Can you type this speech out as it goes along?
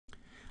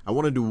I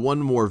want to do one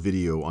more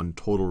video on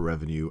total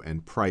revenue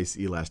and price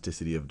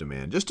elasticity of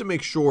demand, just to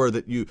make sure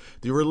that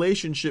the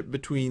relationship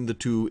between the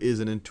two is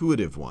an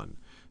intuitive one.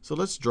 So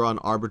let's draw an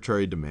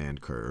arbitrary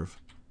demand curve.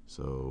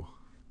 So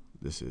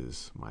this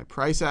is my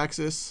price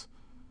axis.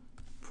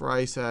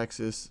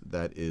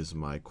 That is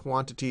my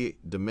quantity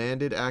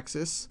demanded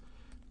axis,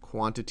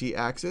 quantity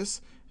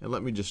axis. And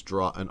let me just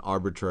draw an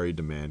arbitrary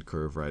demand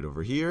curve right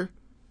over here.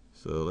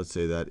 So let's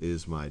say that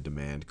is my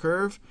demand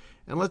curve.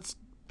 And let's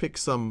pick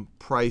some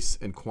price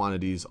and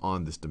quantities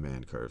on this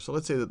demand curve. So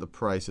let's say that the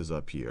price is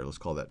up here. Let's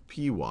call that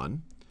P1.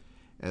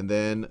 And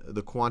then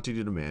the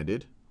quantity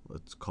demanded,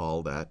 let's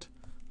call that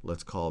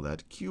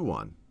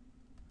Q1.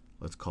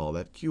 Let's call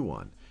that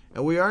Q1.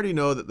 And we already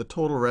know that the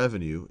total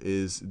revenue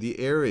is the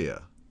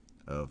area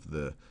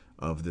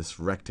of this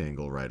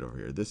rectangle right over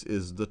here. This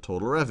is the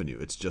total revenue.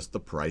 It's just the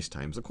price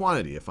times the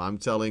quantity. If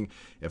I'm selling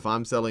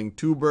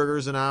 2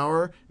 burgers an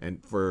hour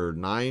and for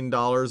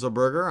 $9 a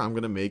burger, I'm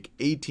going to make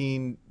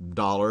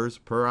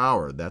 $18 per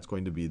hour. That's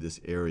going to be this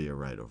area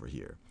right over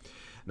here.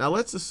 Now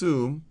let's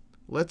assume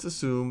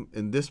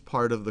in this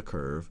part of the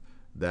curve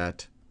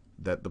that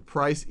the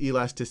price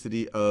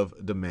elasticity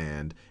of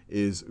demand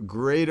is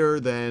greater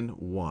than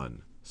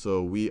 1.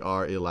 So we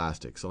are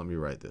elastic. So let me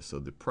write this. So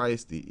the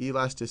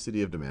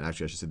elasticity of demand,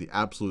 actually I should say the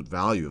absolute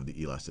value of the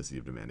elasticity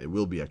of demand. It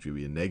will actually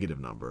be a negative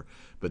number,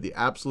 but the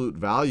absolute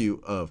value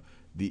of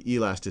the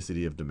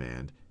elasticity of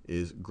demand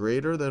is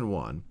greater than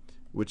 1,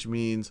 which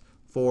means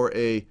for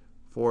a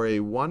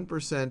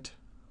 1%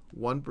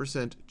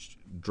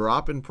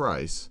 drop in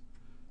price,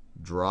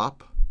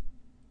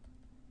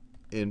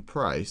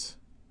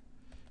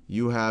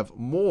 you have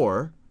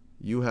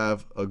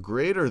a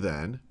greater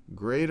than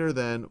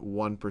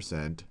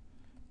 1%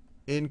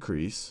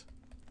 increase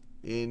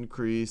in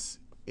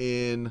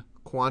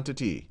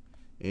quantity.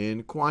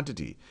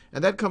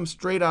 And that comes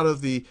straight out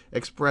of the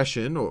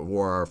expression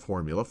or our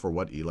formula for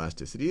what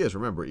elasticity is.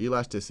 Remember,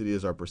 elasticity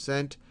is our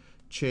percent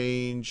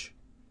change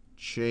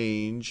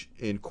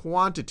in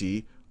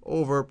quantity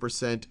over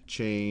percent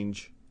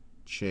change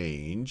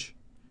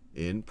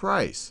in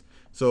price.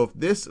 So if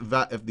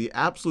the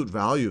absolute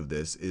value of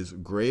this is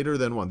greater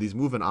than 1, these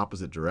move in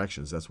opposite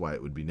directions, that's why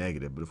it would be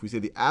negative. But if we say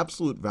the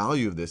absolute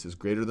value of this is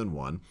greater than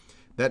 1,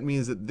 that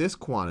means that this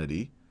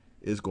quantity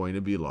is going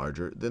to be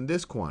larger than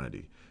this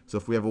quantity. So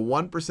if we have a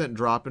 1%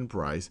 drop in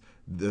price,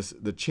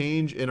 the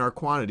change in our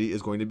quantity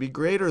is going to be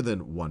greater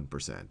than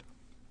 1%.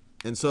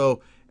 And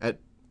so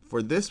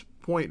for this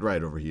point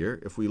right over here,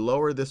 if we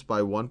lower this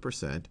by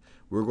 1%,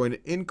 we're going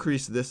to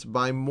increase this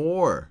by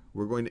more.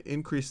 We're going to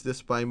increase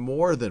this by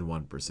more than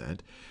 1%.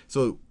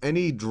 So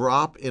any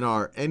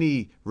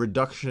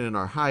reduction in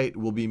our height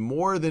will be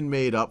more than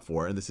made up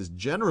for, and this is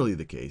generally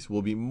the case,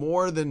 will be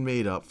more than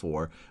made up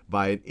for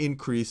by an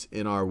increase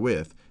in our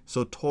width.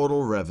 So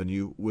total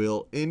revenue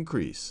will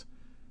increase.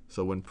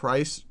 So when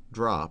price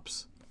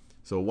drops,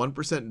 so a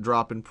 1%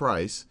 drop in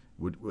price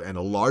and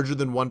a larger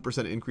than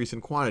 1% increase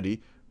in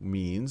quantity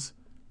means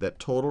that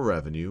total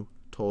revenue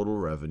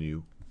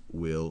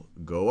will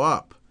go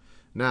up.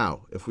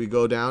 Now, if we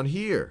go down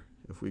here,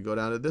 if we go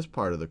down to this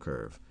part of the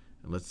curve,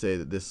 and let's say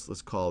that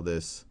let's call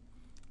that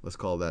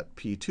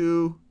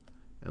P2,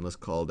 and let's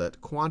call that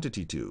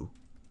quantity 2,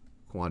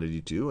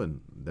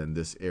 and then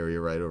this area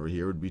right over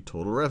here would be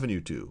total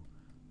revenue 2.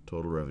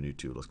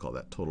 Let's call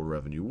that total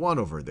revenue 1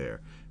 over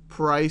there.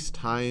 Price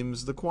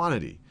times the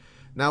quantity.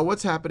 Now,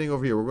 what's happening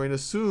over here? We're going to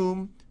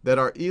assume that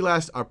our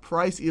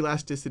price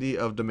elasticity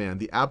of demand,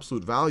 the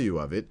absolute value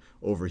of it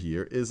over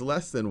here, is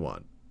less than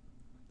 1.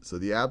 So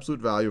the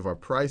absolute value of our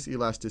price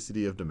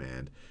elasticity of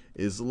demand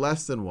is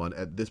less than 1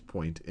 at this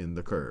point in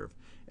the curve.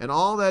 And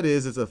all that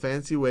is a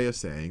fancy way of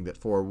saying that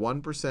for a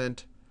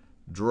 1%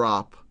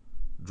 drop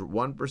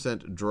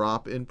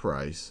in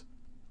price,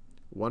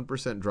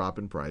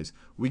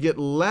 we get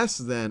less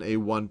than a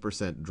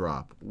 1%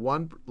 drop.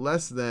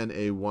 Less than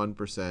a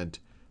 1%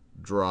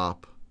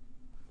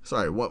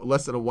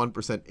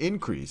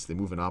 increase. They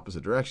move in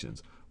opposite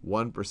directions.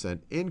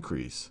 1%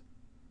 increase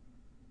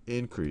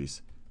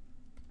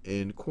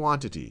in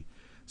quantity.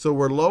 So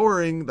we're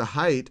lowering the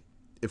height.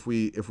 If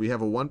we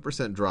have a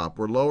 1% drop,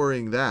 we're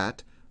lowering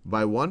that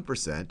by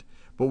 1%,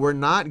 but we're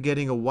not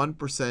getting a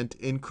 1%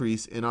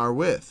 increase in our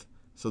width.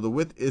 So the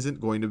width isn't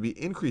going to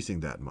be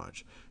increasing that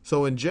much.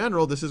 So in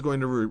general, this is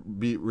going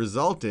to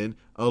result in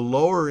a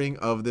lowering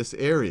of this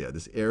area.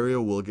 This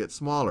area will get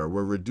smaller.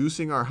 We're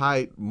reducing our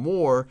height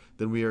more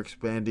than we are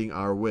expanding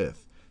our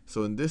width.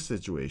 So in this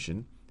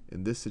situation,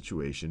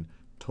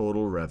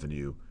 total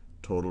revenue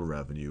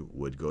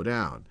would go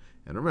down.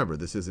 And remember,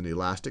 this is an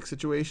elastic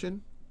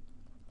situation.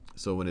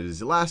 So when it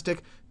is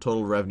elastic,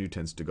 total revenue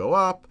tends to go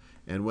up.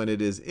 And when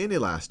it is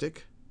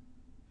inelastic,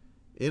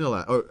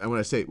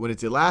 when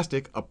it's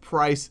elastic,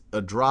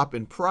 a drop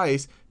in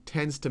price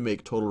tends to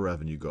make total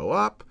revenue go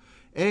up.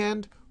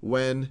 And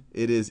when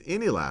it is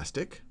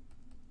inelastic,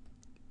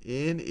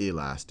 a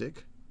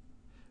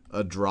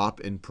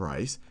drop in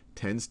price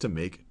tends to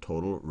make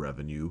total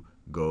revenue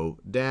go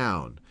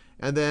down.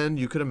 And then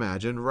you could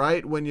imagine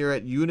right when you're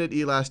at unit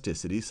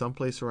elasticity,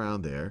 someplace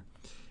around there,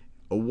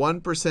 a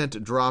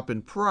 1% drop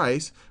in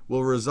price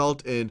will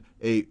result in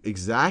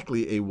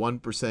exactly a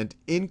 1%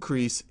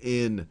 increase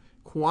in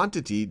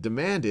quantity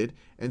demanded,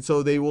 and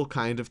so they will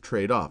kind of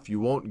trade off. You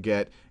won't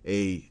get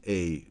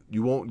a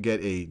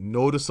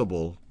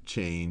noticeable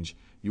change.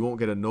 You won't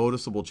get a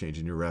noticeable change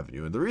in your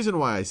revenue. And the reason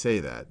why I say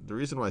that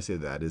is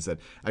that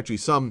actually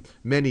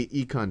many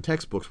econ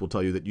textbooks will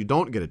tell you that you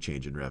don't get a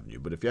change in revenue.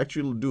 But if you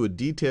actually do a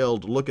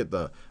detailed look at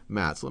the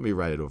maths, let me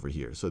write it over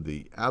here. So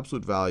the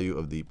absolute value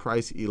of the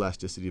price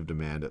elasticity of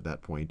demand at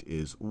that point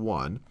is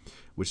 1,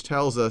 which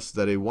tells us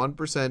that a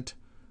 1%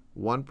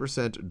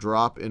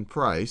 drop in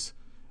price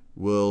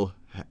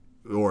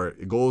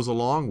it goes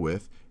along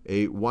with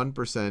a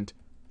 1%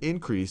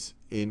 increase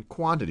in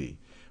quantity.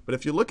 But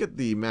if you look at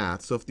the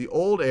math, so if the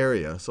old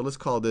area, so let's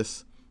call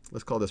this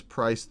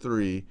price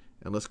 3,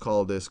 and let's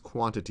call this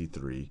quantity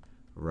 3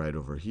 right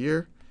over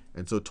here.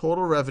 And so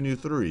total revenue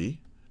 3,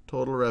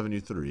 let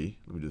me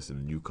do this in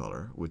a new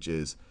color, which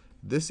is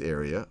this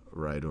area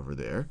right over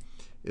there,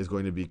 is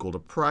going to be equal to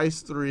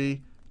price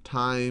 3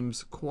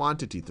 times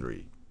quantity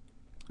 3.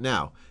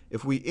 Now,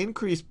 if we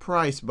decrease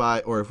price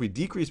by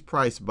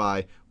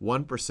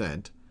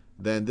 1%,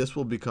 then this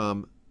will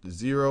become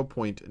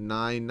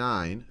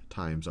 0.99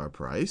 times our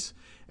price.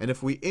 And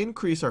if we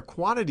increase our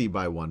quantity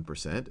by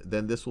 1%,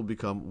 then this will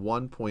become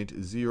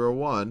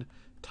 1.01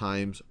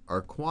 times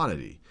our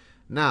quantity.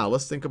 Now,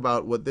 let's think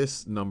about what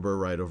this number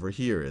right over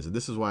here is. And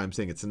this is why I'm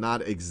saying it's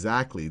not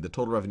exactly, the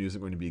total revenue isn't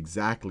going to be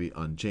exactly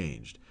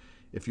unchanged.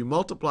 If you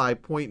multiply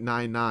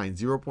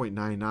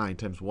 0.99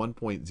 times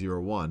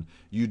 1.01,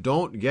 you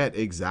don't get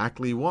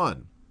exactly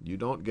 1. You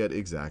don't get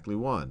exactly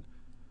 1.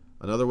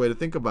 Another way to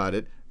think about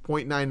it,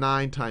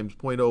 0.99 times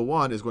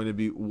 0.01 is going to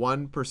be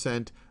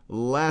 1%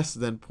 less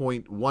than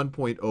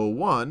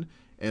 1.01,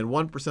 and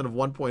 1% of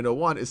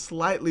 1.01 is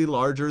slightly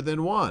larger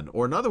than 1.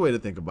 Or another way to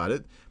think about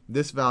it,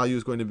 this value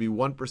is going to be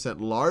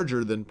 1%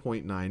 larger than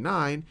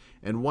 0.99,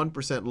 and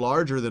 1%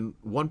 larger than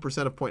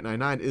 1% of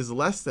 0.99 is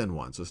less than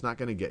 1. So it's not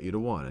going to get you to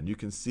 1. And you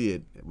can see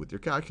it with your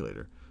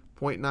calculator.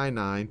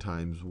 0.99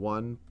 times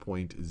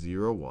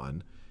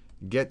 1.01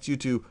 gets you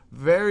to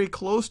very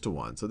close to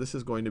 1. So this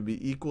is going to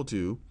be equal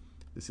to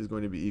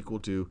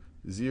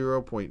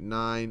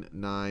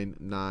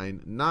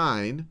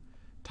 0.9999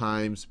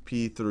 times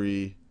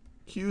P3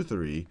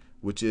 Q3,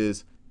 which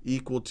is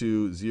equal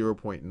to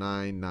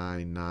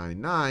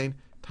 0.9999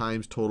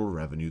 times total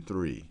revenue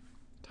 3.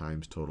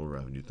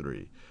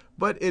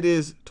 But it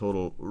is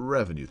total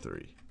revenue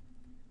 3.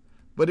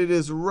 But it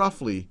is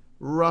roughly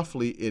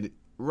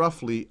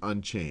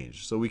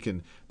unchanged. So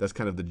that's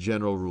kind of the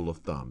general rule of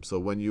thumb. So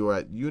when you are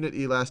at unit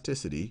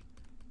elasticity,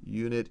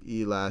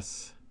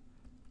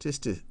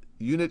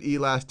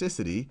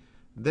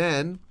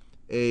 then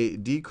a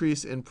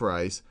decrease in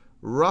price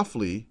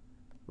roughly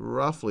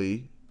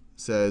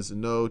says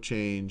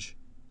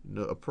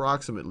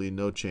approximately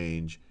no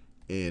change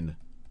in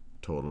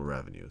total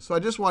revenue. So I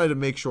just wanted to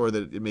make sure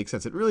that it makes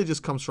sense. It really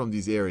just comes from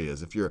these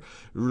areas. If you're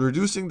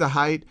reducing the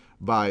height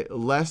by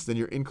less than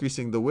you're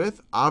increasing the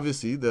width,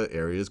 obviously the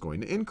area is going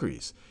to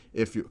increase.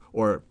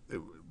 Or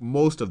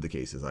most of the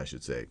cases, I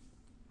should say.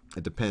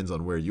 It depends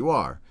on where you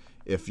are.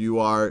 If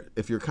you're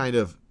kind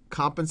of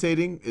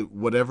compensating,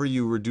 whatever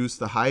you reduce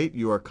the height,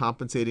 you are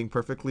compensating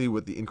perfectly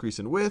with the increase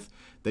in width,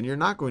 then you're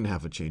not going to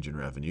have a change in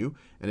revenue.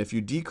 And if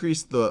you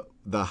decrease the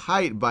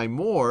height by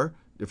more,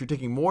 if you're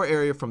taking more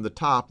area from the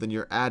top than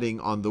you're adding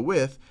on the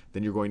width,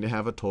 then you're going to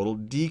have a total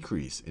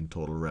decrease in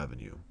total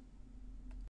revenue.